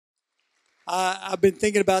I've been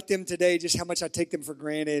thinking about them today, just how much I take them for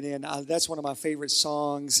granted, and that's one of my favorite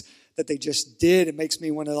songs that they just did. It makes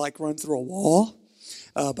me want to run through a wall,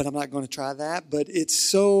 but I'm not going to try that. But it's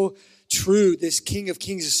so true. This King of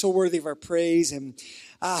Kings is so worthy of our praise, and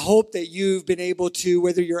I hope that you've been able to,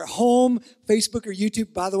 whether you're at home, Facebook, or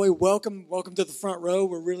YouTube. By the way, welcome to the front row.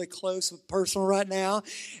 We're really close with personal right now,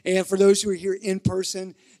 and for those who are here in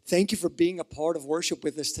person, thank you for being a part of worship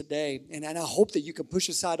with us today. And I hope that you can push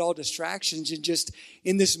aside all distractions and just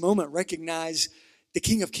in this moment recognize the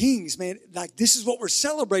King of Kings, man. This is what we're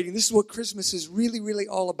celebrating. This is what Christmas is really, really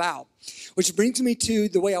all about. Which brings me to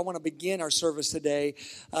the way I want to begin our service today.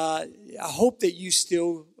 I hope that you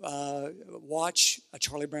still watch A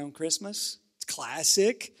Charlie Brown Christmas. It's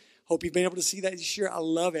classic. Hope you've been able to see that this year. I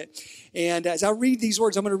love it. And as I read these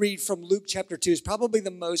words, I'm going to read from Luke chapter 2. It's probably the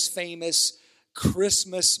most famous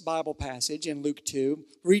Christmas Bible passage in Luke 2.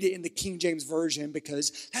 Read it in the King James Version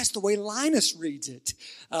because that's the way Linus reads it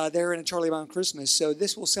there in A Charlie Brown Christmas. So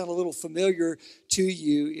this will sound a little familiar to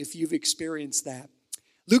you if you've experienced that.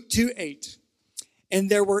 Luke 2:8. And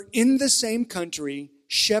there were in the same country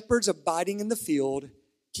shepherds abiding in the field,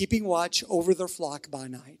 keeping watch over their flock by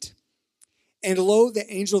night. And lo, the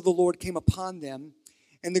angel of the Lord came upon them,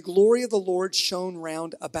 and the glory of the Lord shone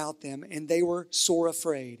round about them, and they were sore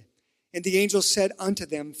afraid. And the angel said unto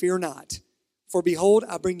them, Fear not, for behold,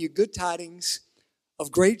 I bring you good tidings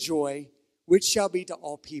of great joy, which shall be to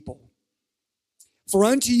all people. For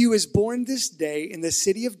unto you is born this day in the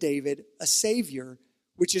city of David a Savior,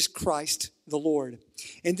 which is Christ the Lord.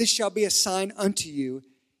 And this shall be a sign unto you.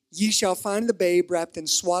 Ye shall find the babe wrapped in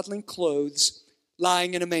swaddling clothes,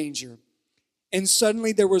 lying in a manger. And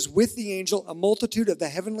suddenly there was with the angel a multitude of the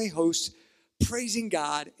heavenly host, praising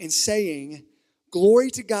God and saying,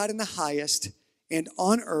 Glory to God in the highest, and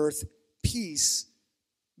on earth peace,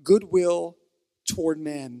 goodwill toward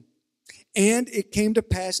men. And it came to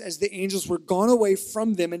pass, as the angels were gone away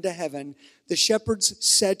from them into heaven, the shepherds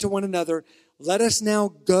said to one another, Let us now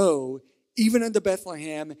go, even unto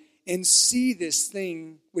Bethlehem, and see this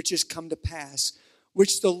thing which is come to pass,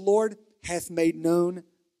 which the Lord hath made known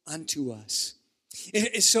unto us.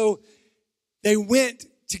 And so they went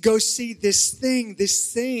to go see this thing.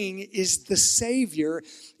 This thing is the Savior.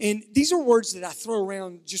 And these are words that I throw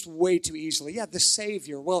around just way too easily. Yeah, the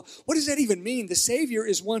Savior. Well, what does that even mean? The Savior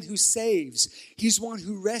is one who saves. He's one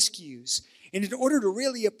who rescues. And in order to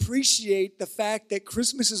really appreciate the fact that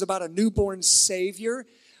Christmas is about a newborn Savior,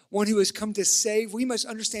 one who has come to save, we must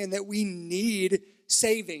understand that we need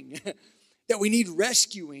saving, that we need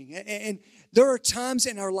rescuing. And there are times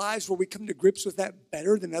in our lives where we come to grips with that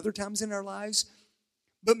better than other times in our lives.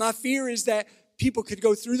 But my fear is that people could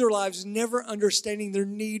go through their lives never understanding their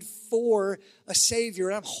need for a Savior.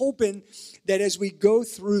 And I'm hoping that as we go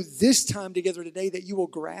through this time together today, that you will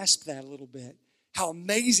grasp that a little bit. How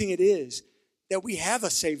amazing it is that we have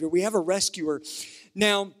a Savior, we have a rescuer.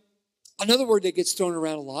 Now, another word that gets thrown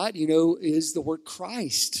around a lot, is the word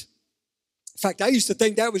Christ. In fact, I used to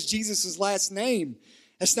think that was Jesus' last name.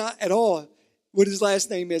 That's not at all what his last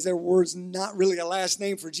name is. That word's not really a last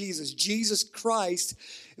name for Jesus. Jesus Christ,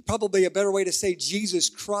 probably a better way to say Jesus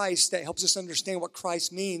Christ that helps us understand what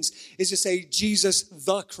Christ means is to say Jesus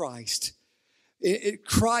the Christ.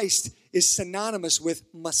 Christ is synonymous with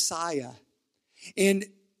Messiah. And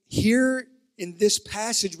here in this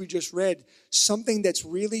passage we just read, something that's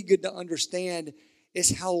really good to understand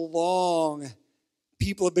is how long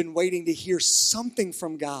people have been waiting to hear something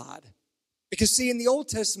from God. Because see, in the Old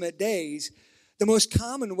Testament days, the most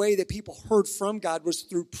common way that people heard from God was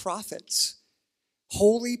through prophets.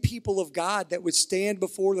 Holy people of God that would stand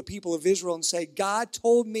before the people of Israel and say, God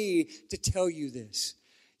told me to tell you this.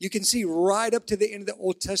 You can see right up to the end of the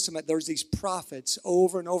Old Testament, there's these prophets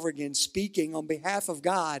over and over again speaking on behalf of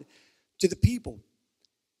God to the people.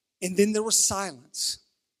 And then there was silence.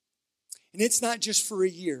 And it's not just for a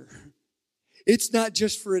year. It's not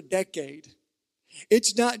just for a decade.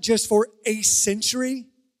 It's not just for a century.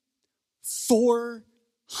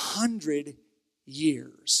 400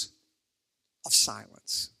 years of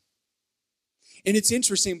silence. And it's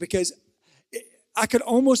interesting because I could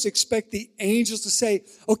almost expect the angels to say,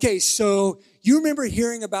 okay, so you remember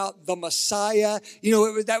hearing about the Messiah?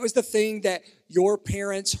 That was the thing that your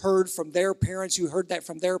parents heard from their parents, who heard that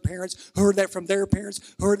from their parents, who heard that from their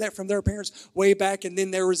parents, who heard that from their parents way back. And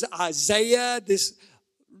then there was Isaiah, this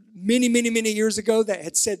many, many, many years ago that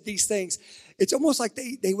had said these things. It's almost like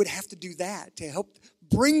they would have to do that to help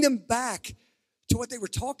bring them back to what they were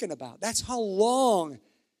talking about. That's how long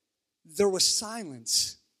there was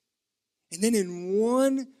silence. And then in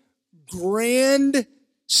one grand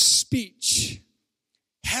speech,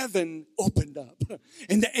 heaven opened up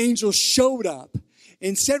and the angels showed up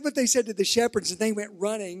and said what they said to the shepherds, and they went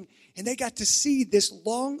running, and they got to see this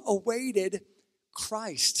long-awaited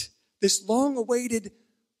Christ, this long-awaited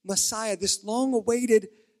Messiah, this long-awaited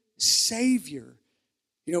Savior.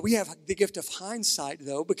 You know, we have the gift of hindsight,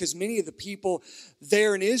 though, because many of the people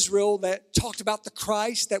there in Israel that talked about the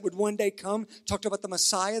Christ that would one day come, talked about the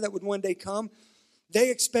Messiah that would one day come, they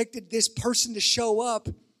expected this person to show up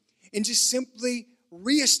and just simply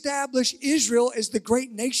reestablish Israel as the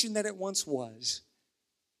great nation that it once was.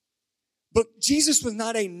 But Jesus was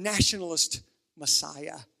not a nationalist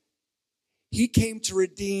Messiah. He came to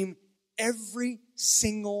redeem every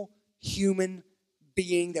single human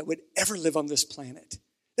being that would ever live on this planet.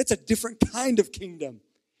 That's a different kind of kingdom.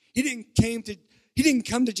 He didn't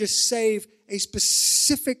come to just save a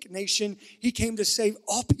specific nation. He came to save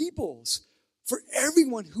all peoples, for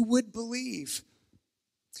everyone who would believe.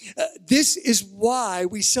 This is why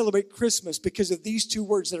we celebrate Christmas, because of these two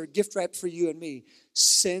words that are gift wrapped for you and me: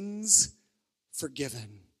 sins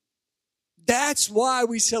forgiven. That's why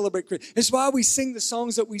we celebrate Christmas. It's why we sing the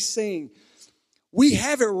songs that we sing. We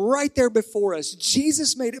have it right there before us.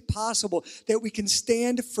 Jesus made it possible that we can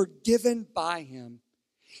stand forgiven by him.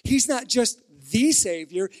 He's not just the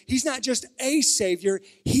Savior. He's not just a Savior.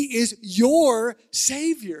 He is your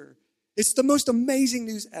Savior. It's the most amazing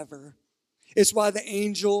news ever. It's why the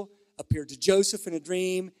angel appeared to Joseph in a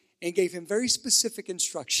dream and gave him very specific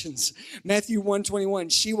instructions. Matthew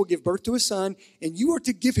 1:21, she will give birth to a son, and you are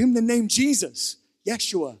to give him the name Jesus,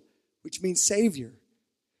 Yeshua, which means Savior,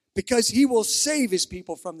 because he will save his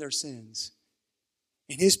people from their sins.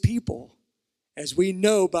 And his people, as we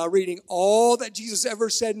know by reading all that Jesus ever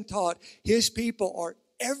said and taught, his people are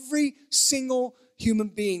every single human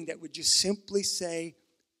being that would just simply say,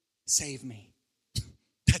 save me.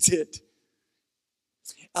 That's it.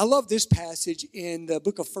 I love this passage in the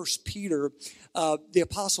book of 1 Peter. The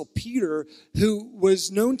Apostle Peter, who was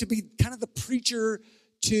known to be kind of the preacher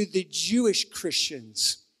to the Jewish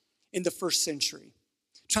Christians in the first century,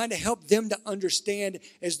 trying to help them to understand,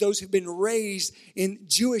 as those who've been raised in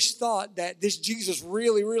Jewish thought, that this Jesus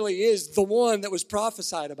really, really is the one that was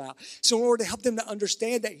prophesied about. So in order to help them to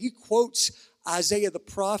understand that, he quotes Isaiah the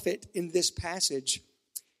prophet in this passage.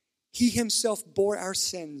 He himself bore our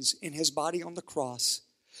sins in his body on the cross,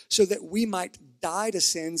 so that we might die to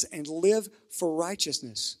sins and live for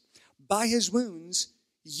righteousness. By his wounds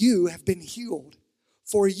you have been healed,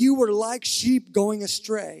 for you were like sheep going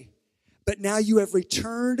astray, but now you have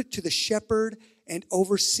returned to the shepherd and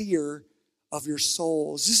overseer of your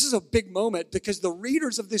souls. This is a big moment, because the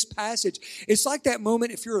readers of this passage, it's like that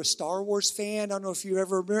moment if you're a Star Wars fan. I don't know if you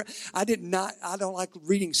ever remember. I don't like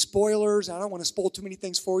reading spoilers. I don't want to spoil too many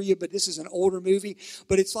things for you, but this is an older movie.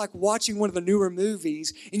 But it's like watching one of the newer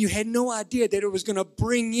movies, and you had no idea that it was going to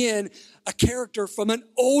bring in a character from an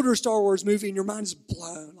older Star Wars movie, and your mind is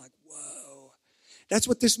blown, like, whoa. That's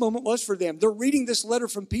what this moment was for them. They're reading this letter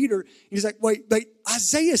from Peter, and he's like, wait,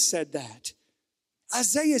 Isaiah said that.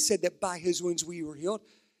 Isaiah said that by his wounds we were healed.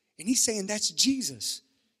 And he's saying that's Jesus.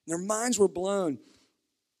 And their minds were blown.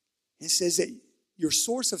 It says that your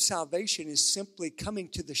source of salvation is simply coming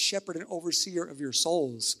to the shepherd and overseer of your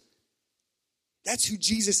souls. That's who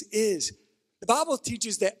Jesus is. The Bible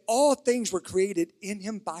teaches that all things were created in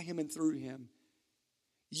him, by him, and through him.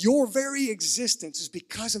 Your very existence is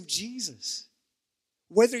because of Jesus.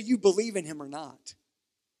 Whether you believe in him or not.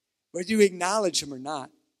 Whether you acknowledge him or not.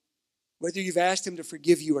 Whether you've asked him to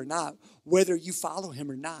forgive you or not, whether you follow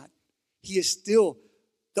him or not, he is still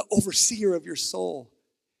the overseer of your soul.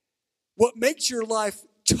 What makes your life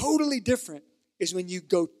totally different is when you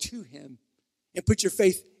go to him and put your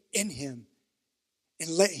faith in him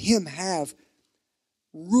and let him have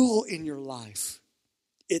rule in your life.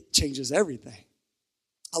 It changes everything.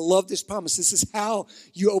 I love this promise. This is how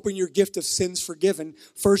you open your gift of sins forgiven.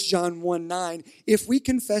 1 John 1:9. If we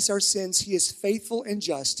confess our sins, he is faithful and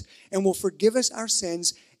just and will forgive us our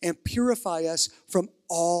sins and purify us from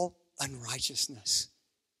all unrighteousness.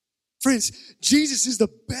 Friends, Jesus is the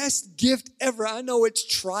best gift ever. I know it's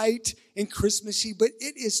trite and Christmassy, but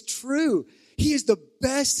it is true. He is the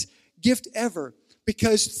best gift ever,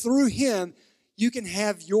 because through him, you can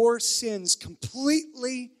have your sins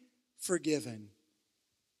completely forgiven.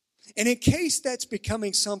 And in case that's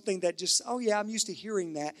becoming something that just, oh yeah, I'm used to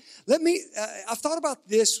hearing that. I've thought about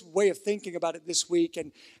this way of thinking about it this week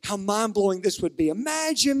and how mind-blowing this would be.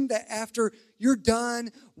 Imagine that after you're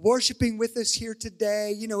done worshiping with us here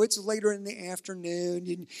today, it's later in the afternoon.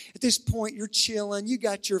 And at this point, you're chilling. You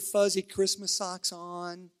got your fuzzy Christmas socks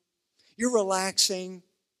on. You're relaxing.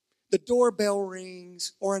 The doorbell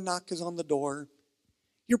rings or a knock is on the door.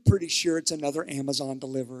 you're pretty sure it's another Amazon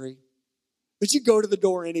delivery. But you go to the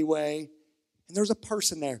door anyway, and there's a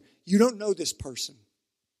person there. You don't know this person,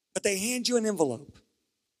 but they hand you an envelope.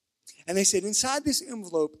 And they said, inside this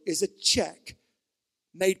envelope is a check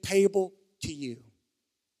made payable to you,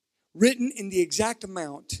 written in the exact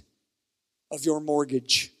amount of your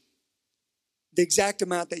mortgage, the exact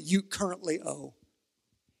amount that you currently owe.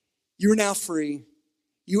 You're now free.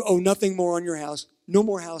 You owe nothing more on your house. No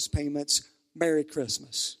more house payments. Merry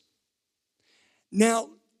Christmas. Now,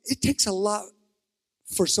 it takes a lot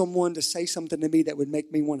for someone to say something to me that would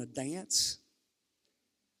make me want to dance.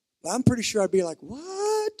 But I'm pretty sure I'd be like,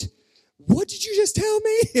 what? What did you just tell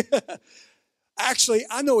me? Actually,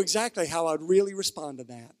 I know exactly how I'd really respond to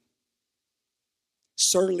that.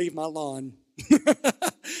 Sir, leave my lawn.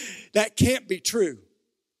 That can't be true.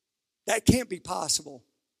 That can't be possible.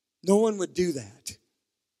 No one would do that.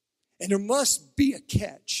 And there must be a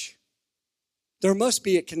catch. There must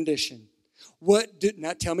be a condition.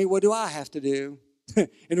 Now tell me, what do I have to do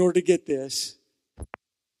in order to get this?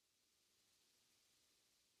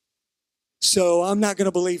 So I'm not going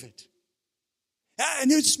to believe it.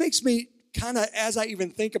 And it just makes me kind of, as I even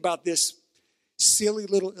think about this silly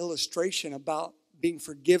little illustration about being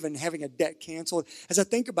forgiven, having a debt canceled, as I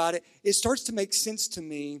think about it, it starts to make sense to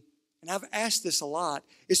me, and I've asked this a lot,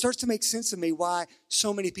 it starts to make sense to me why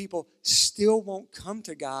so many people still won't come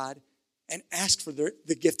to God and ask for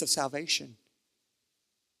the gift of salvation.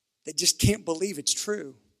 They just can't believe it's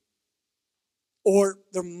true. Or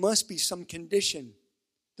there must be some condition.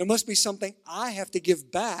 There must be something I have to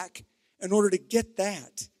give back in order to get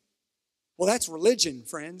that. Well, that's religion,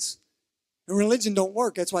 friends. And religion don't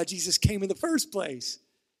work. That's why Jesus came in the first place.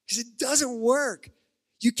 Because it doesn't work.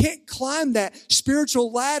 You can't climb that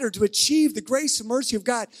spiritual ladder to achieve the grace and mercy of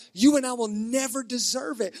God. You and I will never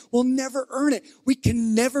deserve it. We'll never earn it. We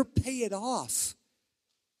can never pay it off.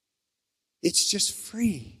 It's just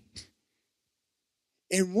free.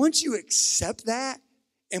 And once you accept that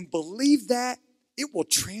and believe that, it will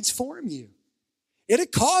transform you. It'll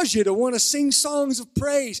cause you to want to sing songs of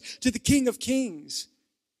praise to the King of Kings.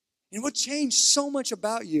 It will change so much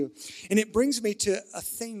about you. And it brings me to a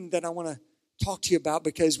thing that I want to talk to you about,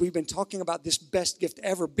 because we've been talking about this best gift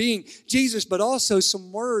ever being Jesus, but also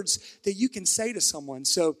some words that you can say to someone.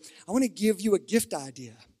 So I want to give you a gift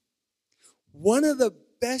idea. One of the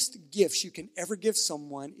best gifts you can ever give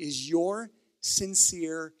someone is your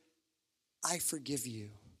sincere, I forgive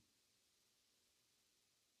you.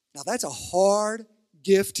 Now that's a hard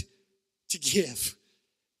gift to give.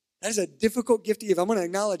 That is a difficult gift to give. I'm going to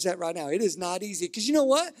acknowledge that right now. It is not easy. Because you know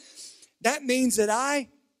what? That means that I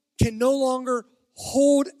can no longer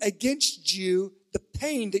hold against you the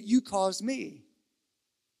pain that you caused me.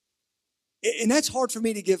 And that's hard for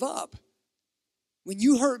me to give up. When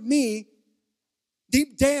you hurt me,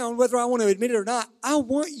 deep down, whether I want to admit it or not, I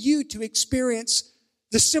want you to experience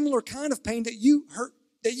the similar kind of pain that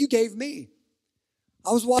you gave me.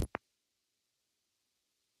 I was watching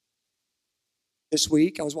this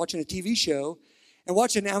week. I was watching a TV show and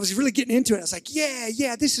I was really getting into it. I was like,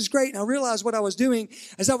 yeah, this is great. And I realized what I was doing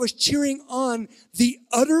as I was cheering on the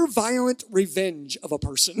utter violent revenge of a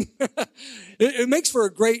person. It makes for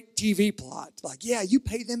a great TV plot. Like, yeah, you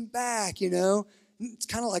pay them back, you know. It's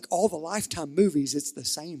kind of like all the Lifetime movies. It's the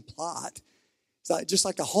same plot. It's like, just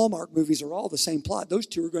like the Hallmark movies are all the same plot. Those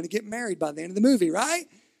two are going to get married by the end of the movie, right?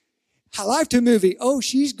 A Lifetime movie,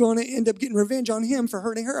 she's going to end up getting revenge on him for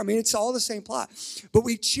hurting her. I mean, it's all the same plot. But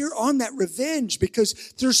we cheer on that revenge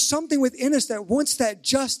because there's something within us that wants that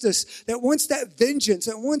justice, that wants that vengeance,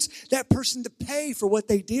 that wants that person to pay for what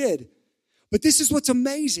they did. But this is what's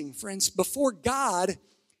amazing, friends. Before God,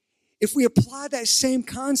 if we apply that same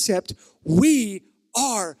concept, we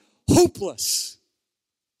are hopeless.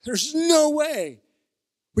 There's no way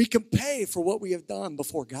we can pay for what we have done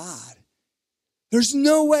before God. There's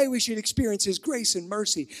no way we should experience His grace and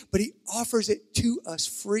mercy, but He offers it to us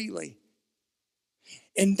freely.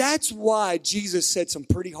 And that's why Jesus said some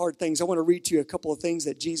pretty hard things. I want to read to you a couple of things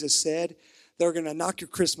that Jesus said that are going to knock your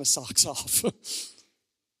Christmas socks off.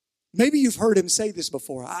 Maybe you've heard Him say this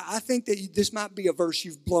before. I think that this might be a verse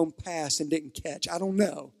you've blown past and didn't catch. I don't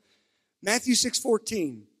know. Matthew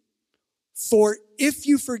 6:14. For if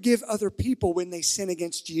you forgive other people when they sin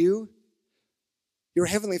against you, your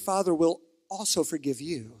heavenly Father will also forgive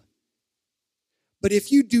you. But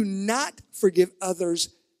if you do not forgive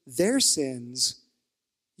others their sins,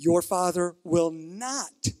 your Father will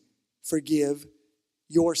not forgive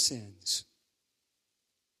your sins.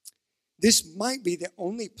 This might be the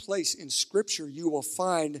only place in Scripture you will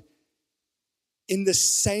find in the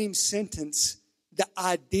same sentence the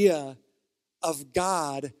idea of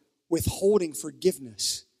God withholding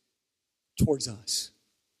forgiveness towards us.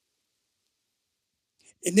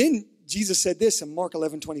 And then Jesus said this in Mark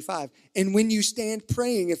 11:25, and when you stand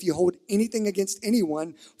praying, if you hold anything against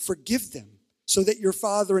anyone, forgive them, so that your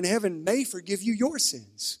Father in heaven may forgive you your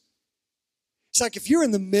sins. It's like if you're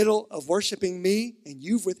in the middle of worshiping me and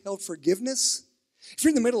you've withheld forgiveness, if you're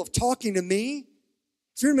in the middle of talking to me,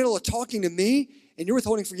 and you're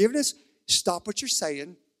withholding forgiveness, stop what you're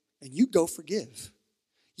saying and you go forgive.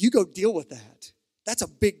 You go deal with that. That's a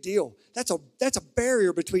big deal. That's a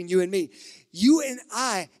barrier between you and me. You and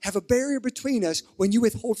I have a barrier between us when you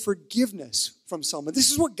withhold forgiveness from someone.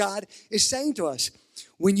 This is what God is saying to us.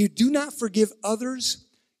 When you do not forgive others,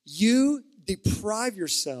 you deprive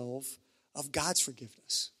yourself of God's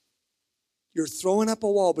forgiveness. You're throwing up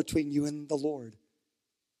a wall between you and the Lord.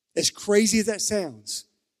 As crazy as that sounds.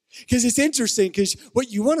 Because it's interesting, because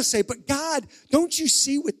what you want to say, but God, don't you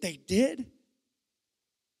see what they did?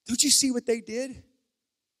 Don't you see what they did?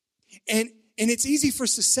 And it's easy for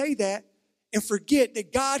us to say that and forget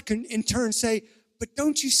that God can in turn say, but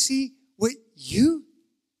don't you see what you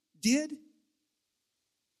did?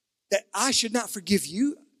 That I should not forgive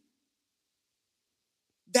you?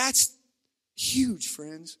 That's huge,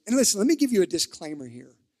 friends. And listen, let me give you a disclaimer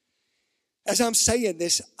here. As I'm saying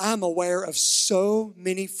this, I'm aware of so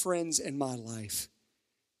many friends in my life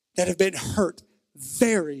that have been hurt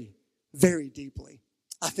very, very deeply.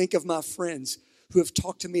 I think of my friends who have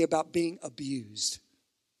talked to me about being abused.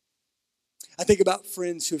 I think about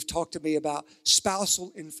friends who have talked to me about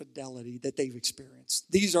spousal infidelity that they've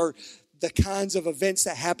experienced. These are the kinds of events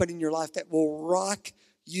that happen in your life that will rock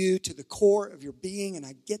you to the core of your being, and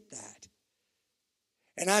I get that.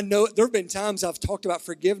 And I know there have been times I've talked about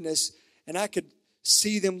forgiveness, and I could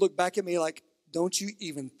see them look back at me like, don't you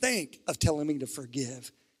even think of telling me to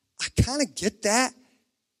forgive. I kind of get that.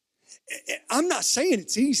 I'm not saying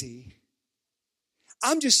it's easy.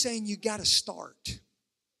 I'm just saying you got to start.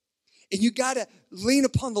 And you got to lean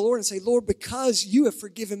upon the Lord and say, Lord, because you have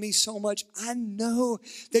forgiven me so much, I know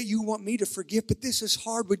that you want me to forgive, but this is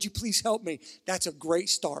hard. Would you please help me? That's a great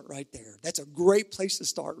start right there. That's a great place to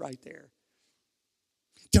start right there.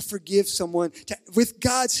 To forgive someone, with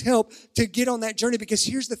God's help, to get on that journey. Because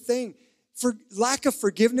here's the thing, for lack of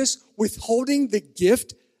forgiveness, withholding the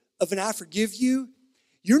gift of an I forgive you,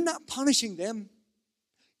 you're not punishing them.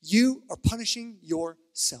 You are punishing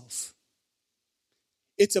yourself.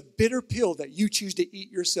 It's a bitter pill that you choose to eat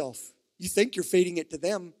yourself. You think you're feeding it to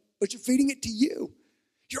them, but you're feeding it to you.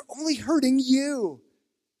 You're only hurting you.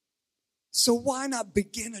 So why not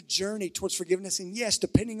begin a journey towards forgiveness? And yes,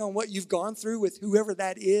 depending on what you've gone through with whoever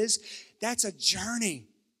that is, that's a journey.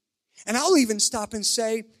 And I'll even stop and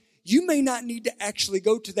say, you may not need to actually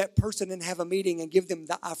go to that person and have a meeting and give them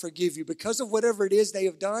the I forgive you. Because of whatever it is they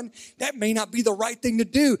have done, that may not be the right thing to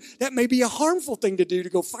do. That may be a harmful thing to do, to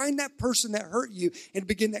go find that person that hurt you and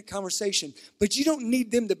begin that conversation. But you don't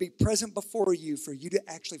need them to be present before you for you to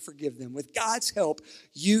actually forgive them. With God's help,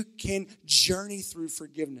 you can journey through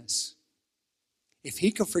forgiveness. If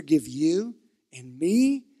He can forgive you and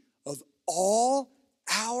me of all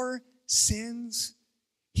our sins,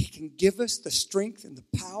 He can give us the strength and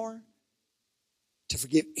the power to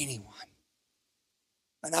forgive anyone.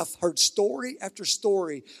 And I've heard story after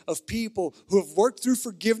story of people who have worked through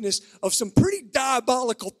forgiveness of some pretty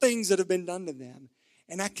diabolical things that have been done to them.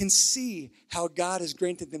 And I can see how God has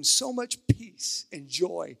granted them so much peace and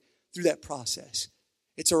joy through that process.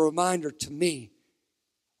 It's a reminder to me,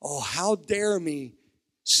 oh, how dare me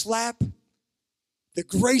slap the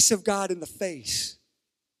grace of God in the face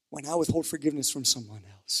when I withhold forgiveness from someone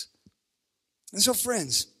else. And so,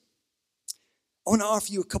 friends, I want to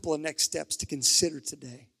offer you a couple of next steps to consider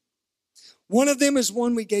today. One of them is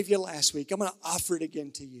one we gave you last week. I'm going to offer it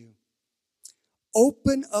again to you.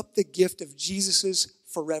 Open up the gift of Jesus'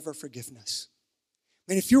 forever forgiveness.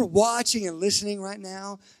 And if you're watching and listening right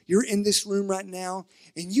now, you're in this room right now,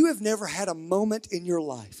 and you have never had a moment in your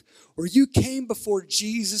life where you came before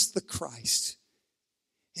Jesus the Christ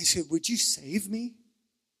and said, would you save me?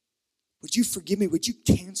 Would you forgive me? Would you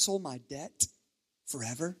cancel my debt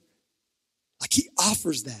forever? Like He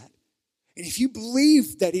offers that. And if you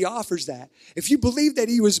believe that He offers that, if you believe that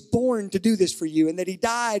He was born to do this for you and that He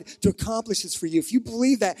died to accomplish this for you, if you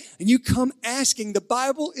believe that and you come asking, the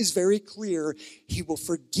Bible is very clear. He will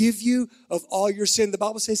forgive you of all your sin. The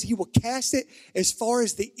Bible says He will cast it as far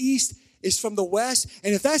as the east is from the west.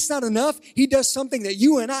 And if that's not enough, He does something that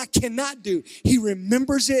you and I cannot do. He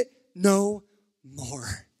remembers it no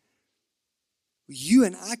more. You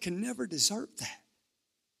and I can never deserve that.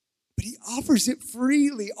 But He offers it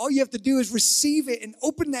freely. All you have to do is receive it and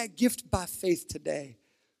open that gift by faith today.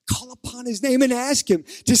 call upon his name and ask him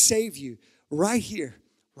to save you right here,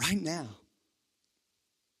 right now.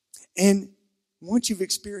 And once you've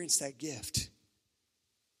experienced that gift,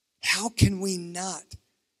 how can we not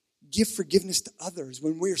give forgiveness to others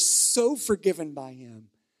when we're so forgiven by him?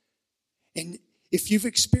 And if you've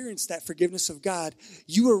experienced that forgiveness of God,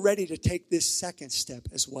 you are ready to take this second step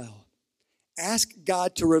as well. Ask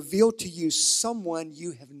God to reveal to you someone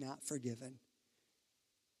you have not forgiven.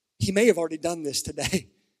 He may have already done this today.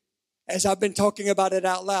 As I've been talking about it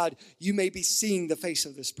out loud, you may be seeing the face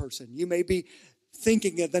of this person. You may be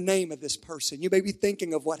thinking of the name of this person. You may be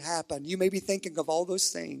thinking of what happened. You may be thinking of all those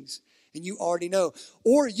things, and you already know.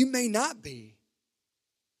 Or you may not be.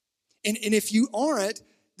 And if you aren't,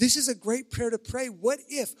 this is a great prayer to pray. What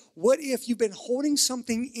if you've been holding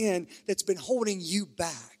something in that's been holding you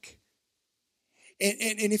back?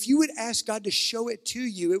 And if you would ask God to show it to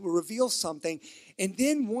you, it will reveal something. And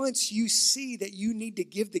then once you see that you need to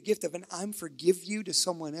give the gift of an "I'm forgive you" to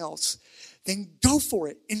someone else, then go for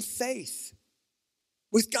it in faith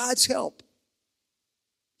with God's help.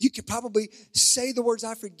 You could probably say the words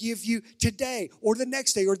 "I forgive you" today or the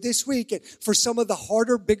next day or this week. And for some of the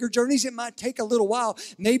harder, bigger journeys, it might take a little while.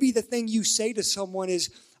 Maybe the thing you say to someone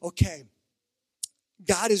is, okay,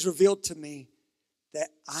 God has revealed to me that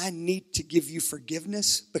I need to give you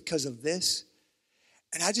forgiveness because of this.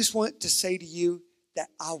 And I just want to say to you that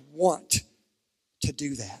I want to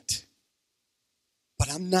do that. But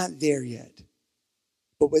I'm not there yet.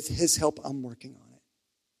 But with his help, I'm working on it.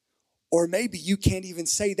 Or maybe you can't even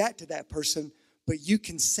say that to that person, but you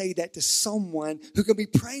can say that to someone who can be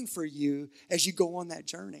praying for you as you go on that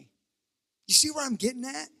journey. You see where I'm getting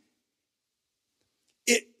at?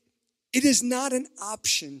 It is not an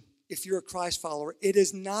option. If you're a Christ follower, it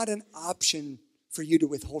is not an option for you to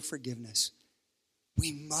withhold forgiveness.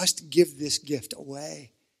 We must give this gift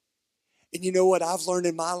away. And you know what I've learned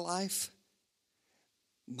in my life?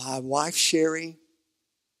 My wife, Sherry,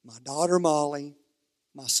 my daughter, Molly,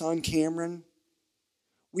 my son, Cameron,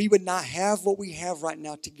 we would not have what we have right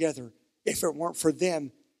now together if it weren't for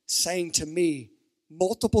them saying to me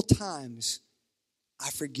multiple times,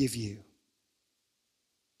 "I forgive you."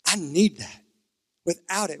 I need that.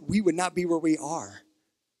 Without it, we would not be where we are.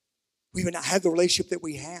 We would not have the relationship that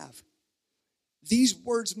we have. These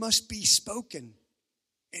words must be spoken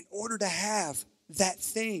in order to have that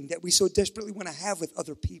thing that we so desperately want to have with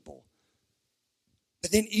other people.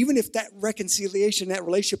 But then even if that reconciliation, that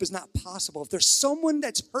relationship is not possible, if there's someone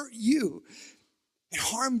that's hurt you and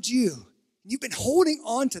harmed you, and you've been holding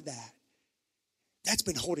on to that, that's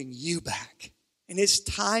been holding you back. And it's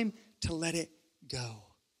time to let it go.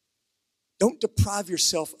 Don't deprive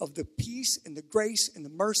yourself of the peace and the grace and the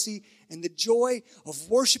mercy and the joy of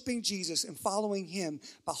worshiping Jesus and following him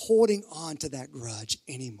by holding on to that grudge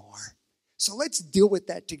anymore. So let's deal with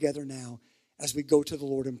that together now as we go to the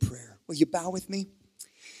Lord in prayer. Will you bow with me?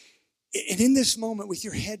 And in this moment, with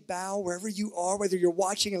your head bowed, wherever you are, whether you're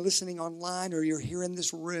watching and listening online or you're here in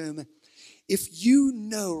this room, if you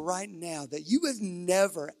know right now that you have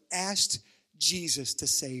never asked Jesus to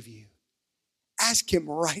save you, ask him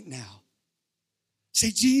right now. Say,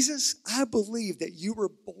 "Jesus, I believe that you were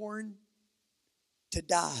born to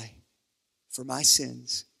die for my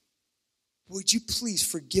sins. Would you please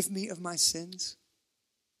forgive me of my sins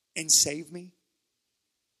and save me?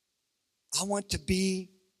 I want to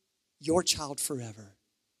be your child forever."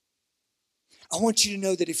 I want you to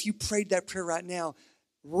know that if you prayed that prayer right now,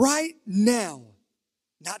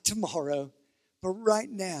 not tomorrow, but right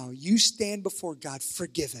now, you stand before God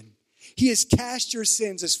forgiven. He has cast your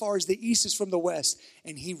sins as far as the east is from the west,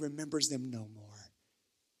 and he remembers them no more.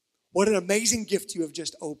 What an amazing gift you have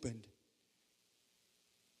just opened.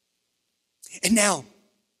 And now,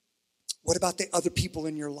 what about the other people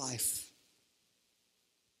in your life?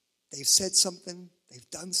 They've said something, they've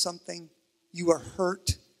done something, you are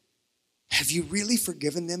hurt. Have you really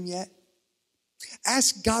forgiven them yet?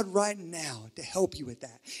 Ask God right now to help you with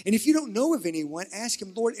that. And if you don't know of anyone, ask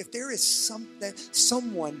him, "Lord, if there is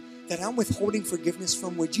someone that I'm withholding forgiveness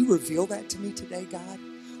from, would you reveal that to me today, God?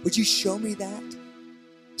 Would you show me that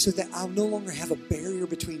so that I'll no longer have a barrier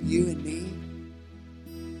between you and me?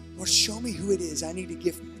 Lord, show me who it is I need to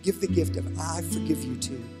give the gift of I forgive you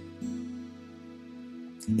to.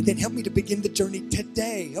 And then help me to begin the journey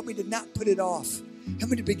today. Help me to not put it off. Help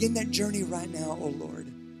me to begin that journey right now, oh Lord.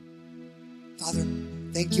 Father,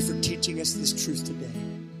 thank you for teaching us this truth today.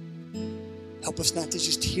 Help us not to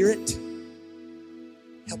just hear it.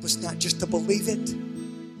 Help us not just to believe it.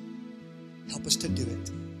 Help us to do it.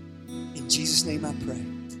 In Jesus' name I pray.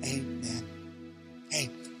 Amen.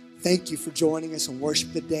 Hey, thank you for joining us on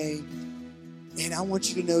worship today. And I want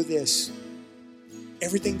you to know this.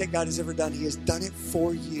 everything that God has ever done, he has done it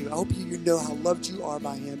for you. I hope you know how loved you are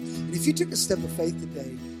by him. And if you took a step of faith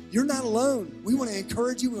today, you're not alone. We want to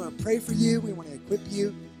encourage you. We want to pray for you. We want to equip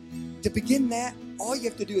you. To begin that, all you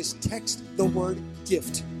have to do is text the word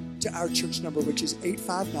gift to our church number, which is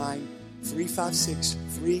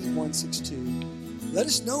 859-356-3162. Let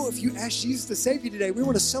us know if you asked Jesus to save you today. We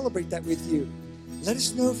want to celebrate that with you. Let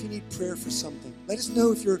us know if you need prayer for something. Let us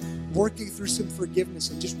know if you're working through some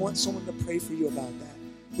forgiveness and just want someone to pray for you about that.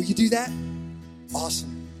 Will you do that?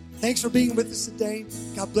 Awesome. Thanks for being with us today.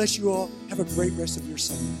 God bless you all. Have a great rest of your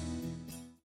Sunday.